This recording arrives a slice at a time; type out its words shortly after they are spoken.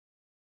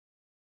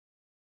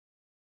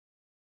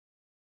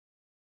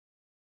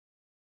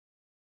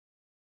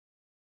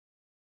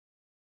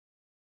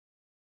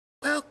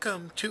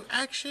Welcome to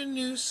Action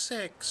News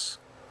 6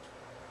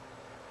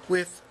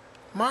 with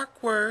Mark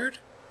Word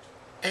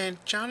and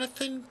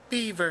Jonathan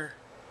Beaver.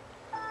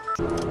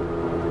 Good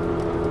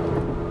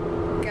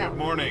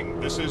morning,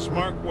 this is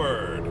Mark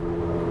Word,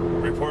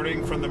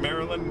 reporting from the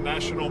Maryland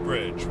National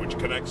Bridge, which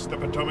connects the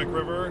Potomac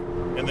River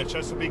and the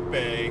Chesapeake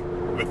Bay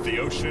with the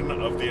ocean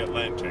of the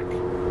Atlantic.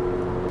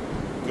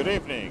 Good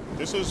evening,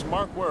 this is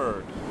Mark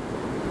Word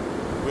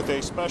with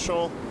a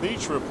special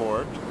beach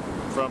report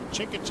from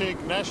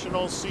Chincoteague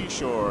National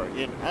Seashore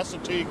in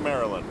Chincoteague,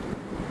 Maryland.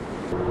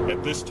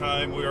 At this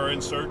time, we are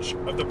in search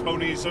of the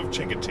ponies of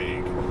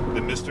Chincoteague,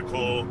 the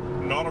mystical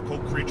nautical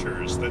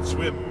creatures that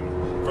swim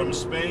from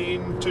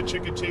Spain to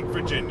Chincoteague,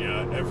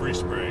 Virginia every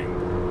spring.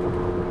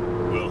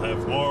 We'll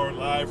have more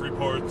live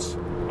reports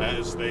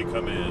as they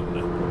come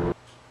in.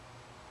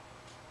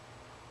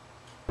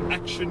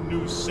 Action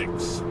News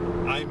 6.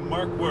 I'm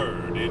Mark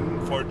Word,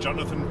 in for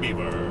Jonathan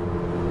Beaver.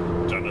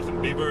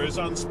 Jonathan Beaver is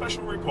on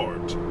special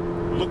report,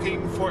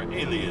 looking for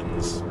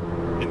aliens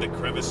in the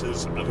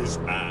crevices of his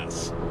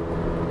ass.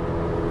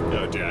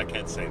 Oh dear, I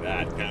can't say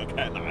that, now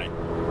can I?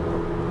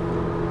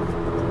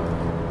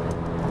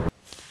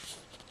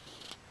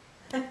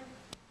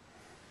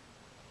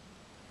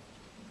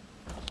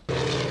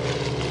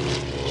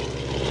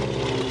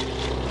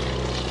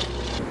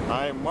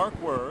 I'm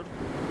Mark Word,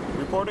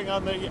 reporting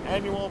on the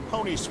annual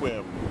Pony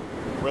Swim,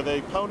 where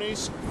the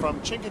ponies from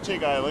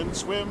Chincoteague Island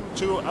swim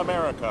to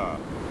America.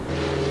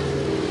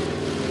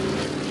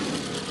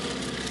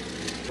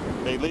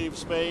 They leave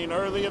Spain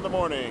early in the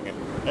morning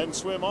and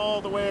swim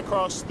all the way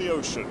across the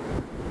ocean.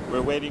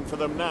 We're waiting for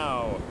them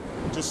now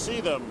to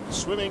see them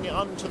swimming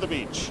onto the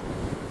beach.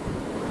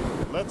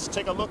 Let's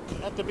take a look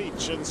at the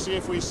beach and see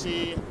if we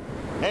see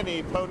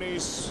any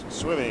ponies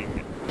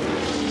swimming.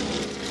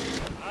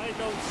 I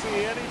don't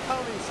see any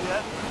ponies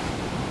yet.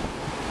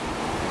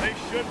 They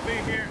should be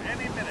here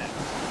any minute.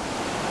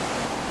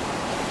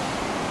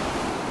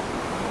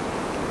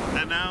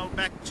 And now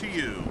back to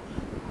you.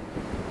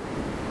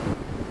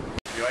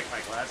 Do you like my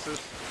glasses?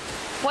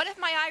 What if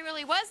my eye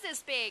really was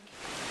this big?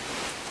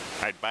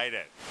 I'd bite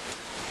it.